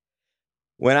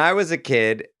 When I was a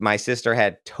kid, my sister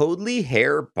had Totally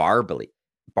Hair Barbly.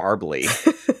 It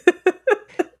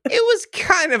was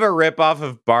kind of a ripoff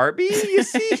of Barbie, you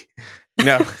see?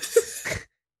 No.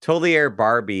 Totally Hair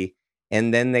Barbie.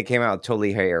 And then they came out with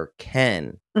Totally Hair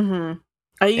Ken. Mm-hmm.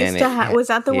 I used to have. Was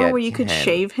that the one where you could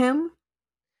shave him?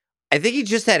 I think he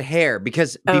just had hair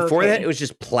because before that it was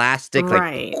just plastic.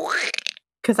 Right.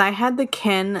 Because I had the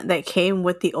Ken that came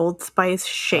with the Old Spice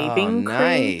shaving cream.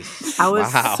 Nice. I was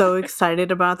so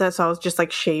excited about that, so I was just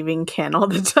like shaving Ken all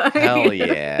the time. Hell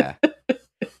yeah.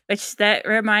 Which that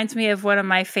reminds me of one of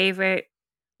my favorite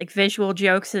like visual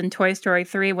jokes in Toy Story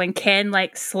 3 when Ken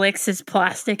like slicks his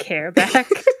plastic hair back.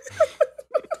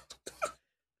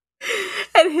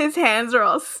 And his hands are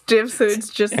all stiff, so it's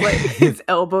just like his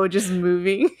elbow just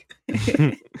moving.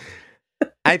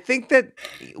 I think that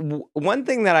one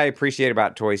thing that I appreciate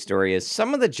about Toy Story is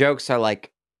some of the jokes are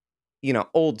like,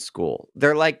 old school.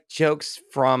 They're like jokes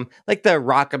from like the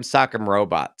Rock'em Sock'em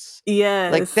Robots.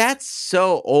 Yes. Like that's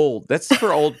so old. That's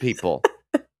for old people.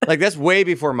 Like that's way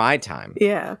before my time.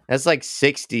 Yeah. That's like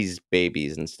 60s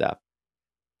babies and stuff.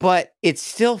 But it's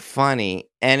still funny.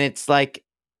 And it's like,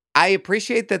 I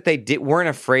appreciate that they weren't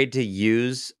afraid to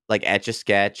use like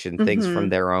Etch-a-Sketch and things from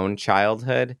their own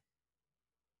childhood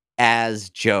as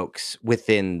jokes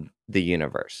within the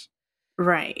universe.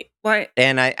 Right. Right.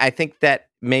 And I think that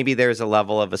maybe there's a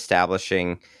level of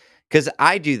establishing, because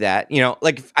I do that,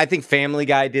 like I think Family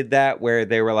Guy did that where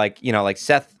they were like, like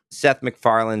Seth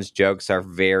MacFarlane's jokes are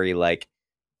very like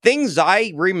things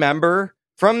I remember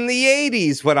from the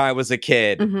 80s when I was a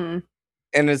kid. Mm-hmm.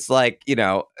 And it's like,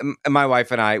 my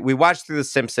wife and I, we watched through The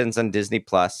Simpsons on Disney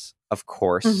Plus, of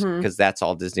course, because that's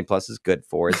all Disney Plus is good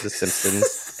for, is The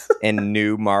Simpsons and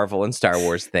new Marvel and Star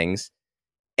Wars things.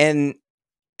 And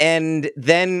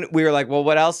then we were like, well,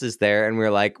 what else is there? And we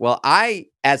were like, well, I,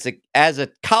 as a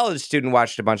college student,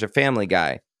 watched a bunch of Family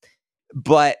Guy,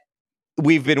 but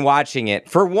we've been watching it.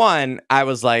 For one,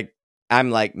 I'm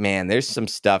like, man, there's some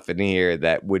stuff in here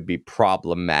that would be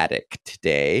problematic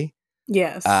today.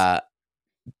 Yes.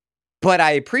 But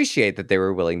I appreciate that they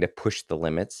were willing to push the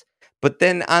limits. But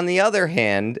then on the other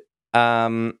hand,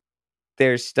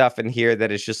 there's stuff in here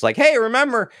that is just like, hey,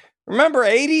 remember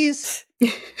 80s?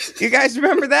 You guys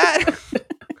remember that?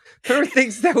 There were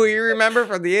things that we remember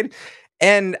from the 80s.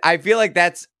 And I feel like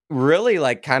that's really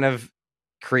like kind of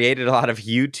created a lot of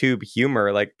YouTube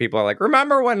humor. Like people are like,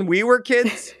 remember when we were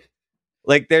kids?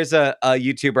 Like there's a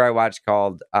YouTuber I watch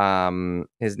called,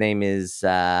 his name is,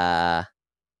 I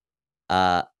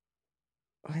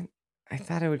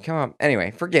thought it would come up.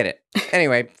 Anyway, forget it.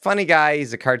 Anyway, funny guy.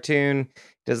 He's a cartoon,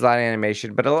 does a lot of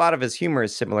animation, but a lot of his humor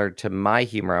is similar to my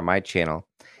humor on my channel.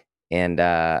 And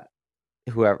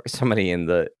somebody in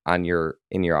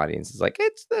your audience is like,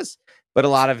 it's this. But a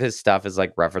lot of his stuff is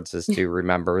like references to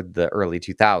remember the early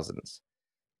 2000s.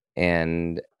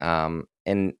 And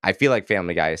I feel like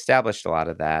Family Guy established a lot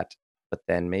of that, but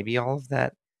then maybe all of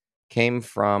that came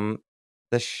from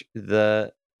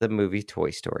the movie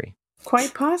Toy Story.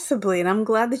 Quite possibly, and I'm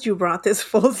glad that you brought this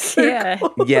full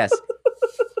circle. Yeah. Yes.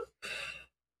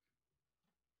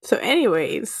 So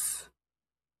anyways,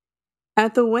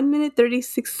 at the 1 minute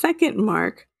 36 second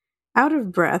mark, out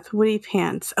of breath, Woody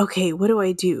pants. Okay, what do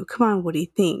I do? Come on, Woody,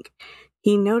 think.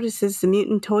 He notices the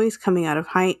mutant toys coming out of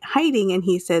hiding, and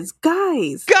he says,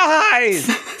 Guys!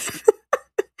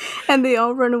 And they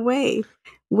all run away.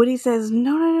 Woody says,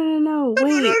 No,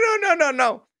 wait.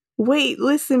 No. Wait,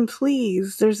 listen,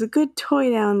 please. There's a good toy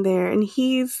down there, and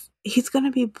he's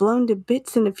gonna be blown to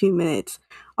bits in a few minutes,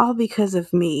 all because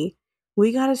of me.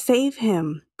 We gotta save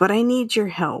him, but I need your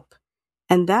help.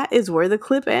 And that is where the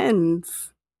clip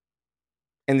ends.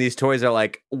 And these toys are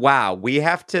like, wow, we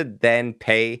have to then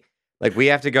pay, like we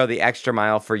have to go the extra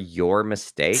mile for your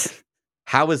mistake?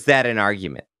 How is that an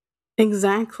argument?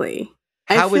 Exactly.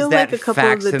 How is that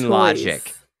facts and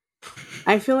logic?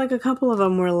 I feel like a couple of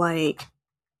them were like,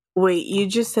 wait, you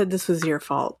just said this was your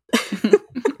fault.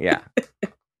 Yeah.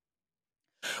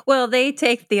 Well, they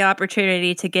take the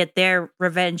opportunity to get their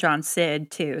revenge on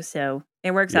Sid, too, so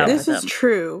it works out for them. This is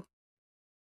true.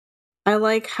 I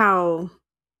like how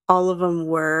all of them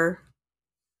were,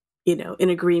 in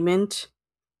agreement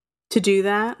to do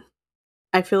that.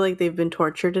 I feel like they've been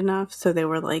tortured enough, so they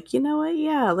were like, you know what,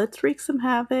 yeah, let's wreak some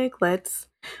havoc, let's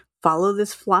follow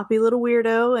this floppy little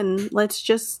weirdo, and let's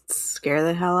just scare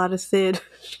the hell out of Sid.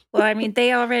 Well, I mean,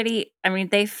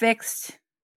 they fixed,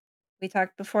 we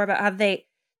talked before about how they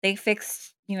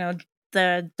fixed,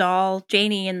 the doll,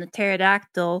 Janie, and the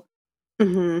pterodactyl.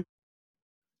 Mm-hmm.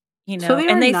 you know, So they are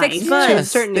and they nice fixed to a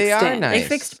Buzz. certain they are extent. nice. They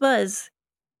fixed Buzz.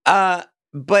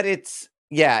 But it's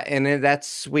and that's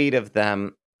sweet of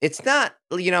them. It's not,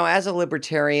 as a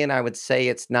libertarian, I would say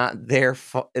it's not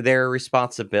their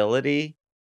responsibility.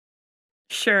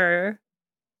 Sure.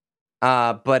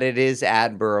 But it is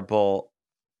admirable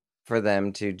for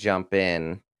them to jump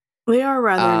in. They are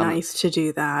rather nice to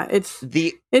do that. It's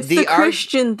the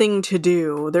Christian thing to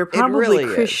do. They're probably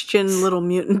really Christian is. little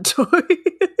mutant toys.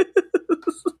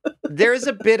 There's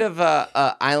a bit of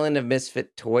a Island of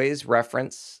Misfit Toys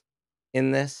reference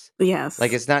in this. Yes.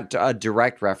 Like, it's not a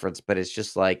direct reference, but it's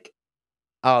just like,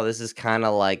 oh, this is kind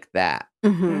of like that.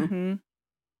 Mm-hmm.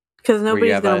 Because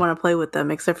nobody's have going to want to play with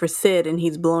them except for Sid, and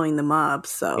he's blowing them up,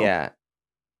 so. Yeah.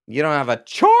 You don't have a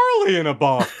Charlie in a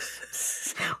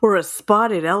box. Or a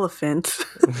spotted elephant.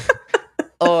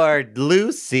 Or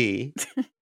Lucy.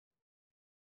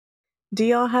 Do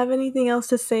y'all have anything else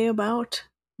to say about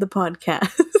the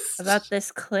podcast? About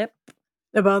this clip?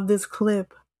 About this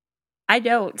clip? I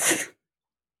don't.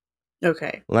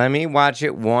 Okay. Let me watch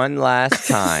it one last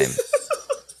time.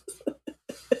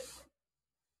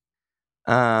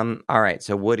 All right,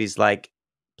 so Woody's like,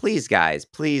 please, guys,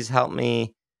 please help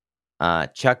me.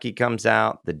 Chucky comes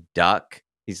out, the duck.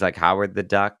 He's like Howard the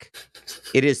Duck.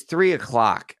 It is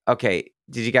 3:00. Okay,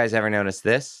 did you guys ever notice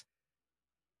this?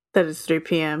 That is 3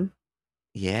 p.m.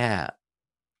 Yeah.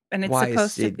 And it's Why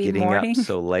supposed is Sid to be getting morning. up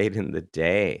so late in the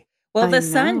day? Well, I the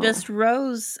sun know. just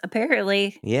rose,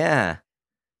 apparently. Yeah.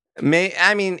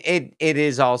 It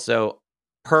is also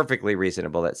perfectly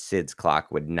reasonable that Sid's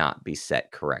clock would not be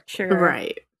set correctly. Sure.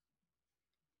 Right.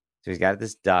 So he's got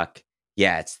this duck.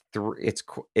 Yeah,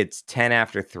 it's 10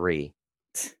 after 3.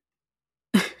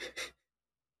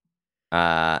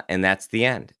 And that's the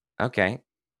end. Okay.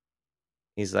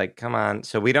 He's like, come on.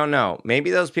 So we don't know.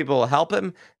 Maybe those people will help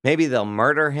him. Maybe they'll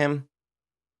murder him.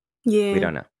 Yeah. We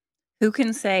don't know. Who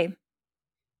can say?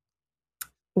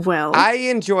 Well, I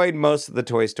enjoyed most of the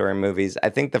Toy Story movies. I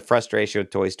think the frustration with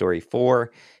Toy Story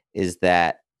 4 is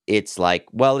that it's like,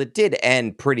 well, it did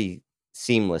end pretty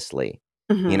seamlessly.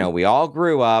 mhm. We all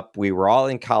grew up. We were all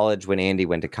in college when Andy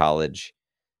went to college.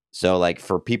 So, like,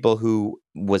 for people who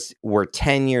were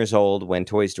 10 years old when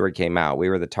Toy Story came out, we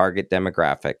were the target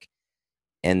demographic.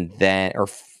 And then,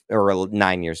 or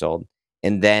 9 years old.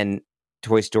 And then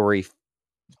Toy Story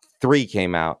 3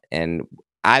 came out, and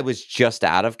I was just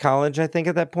out of college, I think,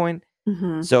 at that point.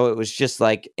 Mhm. So it was just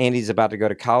like, Andy's about to go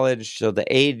to college. So the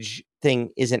age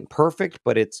thing isn't perfect,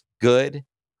 but it's good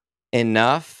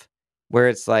enough where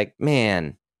it's like,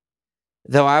 man,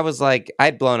 though I was like,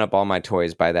 I'd blown up all my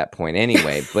toys by that point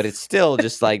anyway, but it's still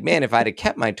just like, man, if I'd have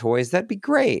kept my toys, that'd be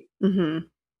great. Mhm.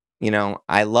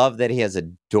 I love that he has a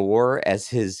door as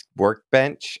his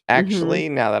workbench, actually,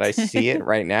 now that I see it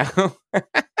right now.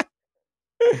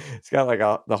 It's got like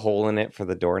the hole in it for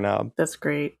the doorknob. That's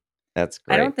great. That's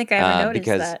great. I don't think I ever noticed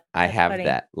because that. I That's have funny.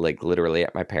 that like literally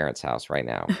at my parents' house right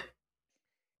now.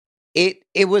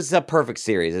 It was a perfect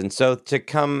series, and so to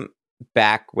come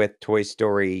back with Toy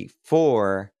Story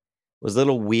 4 was a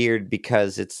little weird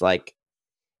because it's like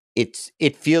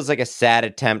it feels like a sad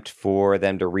attempt for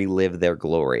them to relive their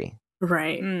glory,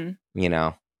 Right. Mm.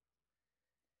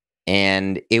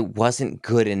 And it wasn't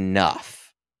good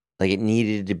enough. Like, it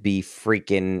needed to be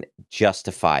freaking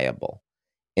justifiable.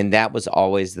 And that was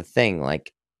always the thing.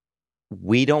 Like,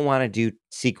 we don't want to do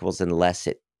sequels unless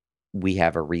we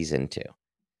have a reason to.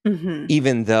 Mhm.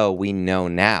 Even though we know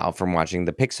now from watching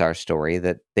the Pixar story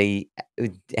that they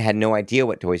had no idea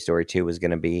what Toy Story 2 was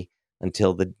going to be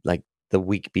until the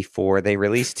week before they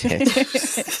released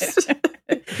it.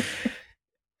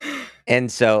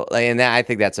 And so, I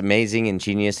think that's amazing,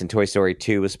 ingenious. And Toy Story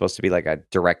 2 was supposed to be like a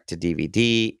direct to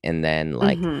DVD, and then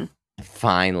Mhm.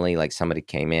 finally, somebody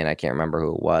came in, I can't remember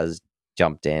who it was,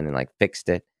 jumped in and fixed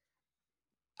it.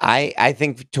 I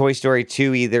think Toy Story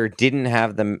 2 either didn't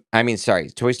have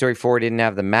Toy Story 4 didn't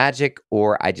have the magic,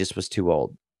 or I just was too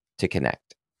old to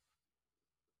connect.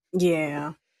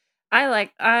 Yeah.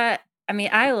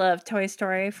 I love Toy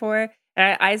Story 4.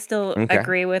 And I still Okay.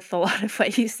 agree with a lot of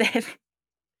what you said.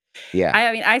 Yeah.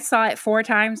 I saw it 4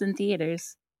 times in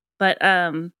theaters. But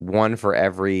one for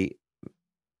every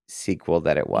sequel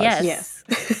that it was. yes.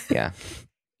 Yes. Yeah.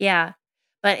 Yeah.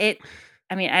 But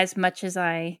as much as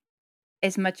I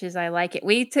like it,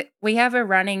 we have a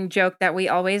running joke that we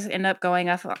always end up going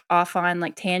off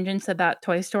on tangents about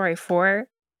Toy Story 4.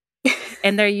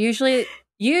 And they're usually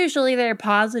they're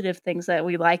positive things that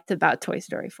we liked about Toy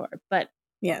Story 4. But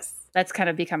Yes. that's kind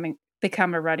of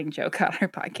become a running joke on our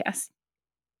podcast.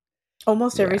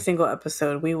 Almost every Yeah. single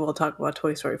episode, we will talk about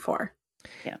Toy Story 4.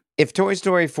 If Toy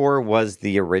Story 4 was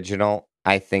the original,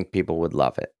 I think people would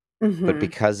love it. but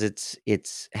because it's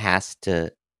has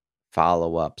to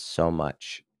follow up so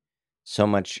much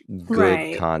good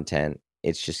Right. content,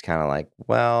 it's just kind of like,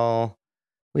 well,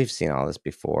 we've seen all this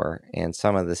before, and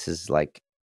some of this is like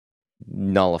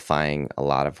nullifying a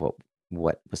lot of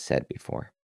what was said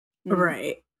before.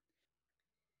 Right.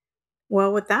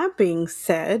 Well, with that being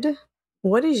said,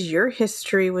 what is your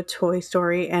history with Toy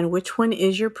Story, and which one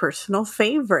is your personal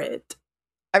favorite?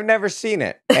 I've never seen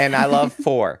it, and I love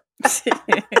 4.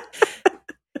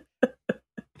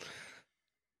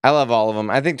 I love all of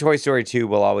them. I think Toy Story 2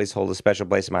 will always hold a special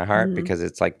place in my heart because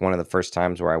it's like one of the first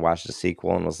times where I watched a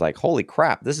sequel and was like, holy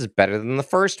crap, this is better than the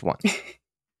first one.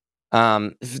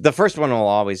 The first one will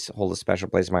always hold a special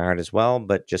place in my heart as well,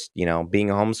 but just, being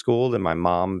homeschooled and my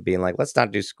mom being like, let's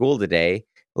not do school today.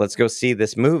 Let's go see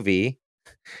this movie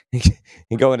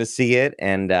and going to see it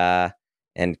and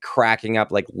cracking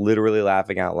up, like literally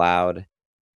laughing out loud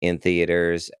in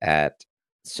theaters at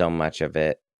so much of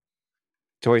it.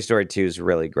 Toy Story 2 is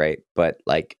really great, but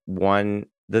like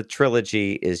the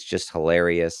trilogy is just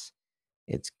hilarious.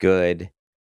 It's good.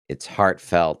 It's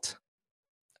heartfelt.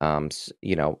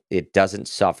 It doesn't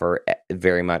suffer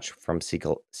very much from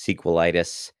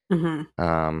sequelitis. And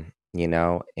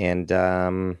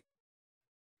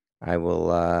I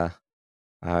will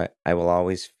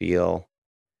always feel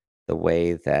the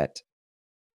way that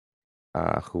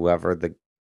whoever the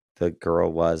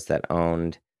girl was that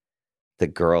owned the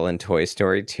girl in Toy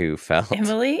Story 2 felt.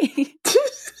 Emily?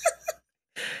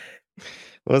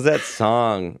 What was that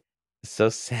song? So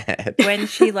sad. When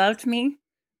She Loved Me?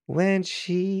 When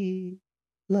she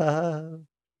loved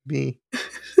me.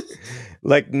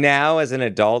 Like now as an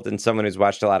adult and someone who's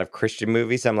watched a lot of Christian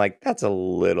movies, I'm like, that's a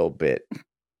little bit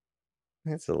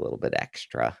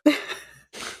extra.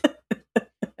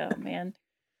 Oh, man.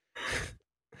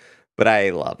 But I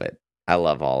love it. I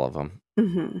love all of them.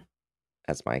 Mm-hmm.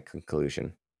 That's my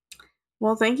conclusion.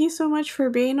 Well, thank you so much for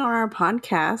being on our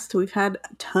podcast. We've had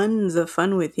tons of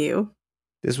fun with you.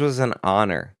 This was an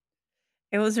honor.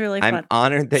 It was really fun. I'm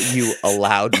honored that you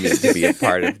allowed me to be a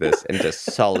part of this and to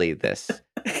sully this.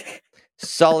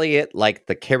 Sully it like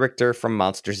the character from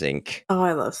Monsters, Inc. Oh,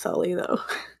 I love Sully, though.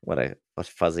 What a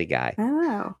fuzzy guy. I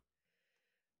know.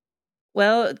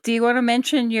 Well, do you want to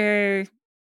mention your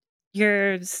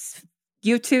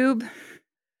YouTube?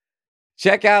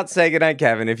 Check out Say Goodnight,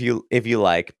 Kevin, if you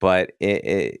like, but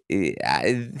check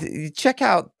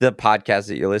out the podcast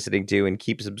that you're listening to and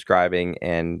keep subscribing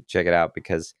and check it out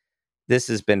because this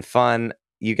has been fun.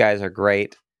 You guys are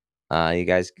great. You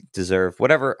guys deserve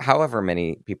however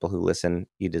many people who listen,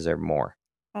 you deserve more.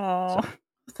 Oh,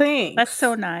 thanks. That's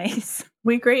so nice.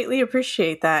 We greatly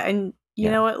appreciate that. And you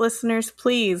know what, listeners,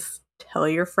 please tell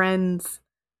your friends.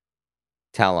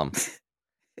 Tell them.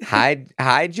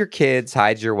 Hide your kids,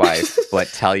 hide your wife, but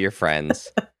tell your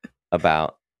friends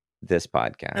about this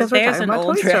podcast. There's an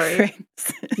old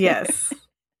reference. Yes.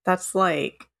 That's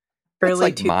like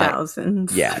early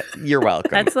 2000s. Yeah, you're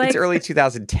welcome. That's like, it's early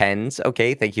 2010s.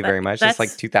 Okay, thank you very much. That's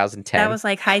like 2010. That was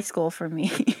like high school for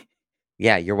me.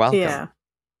 Yeah, you're welcome. Yeah.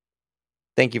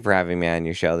 Thank you for having me on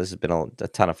your show. This has been a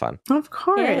ton of fun. Of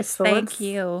course. Yes, so thank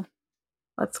you.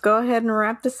 Let's go ahead and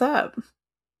wrap this up.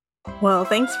 Well,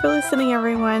 thanks for listening,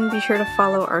 everyone. Be sure to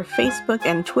follow our Facebook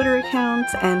and Twitter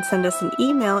accounts and send us an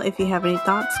email if you have any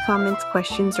thoughts, comments,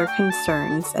 questions, or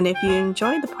concerns. And if you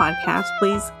enjoyed the podcast,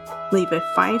 please leave a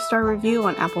 5-star review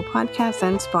on Apple Podcasts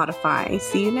and Spotify.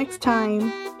 See you next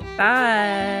time.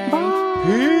 Bye.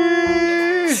 Bye.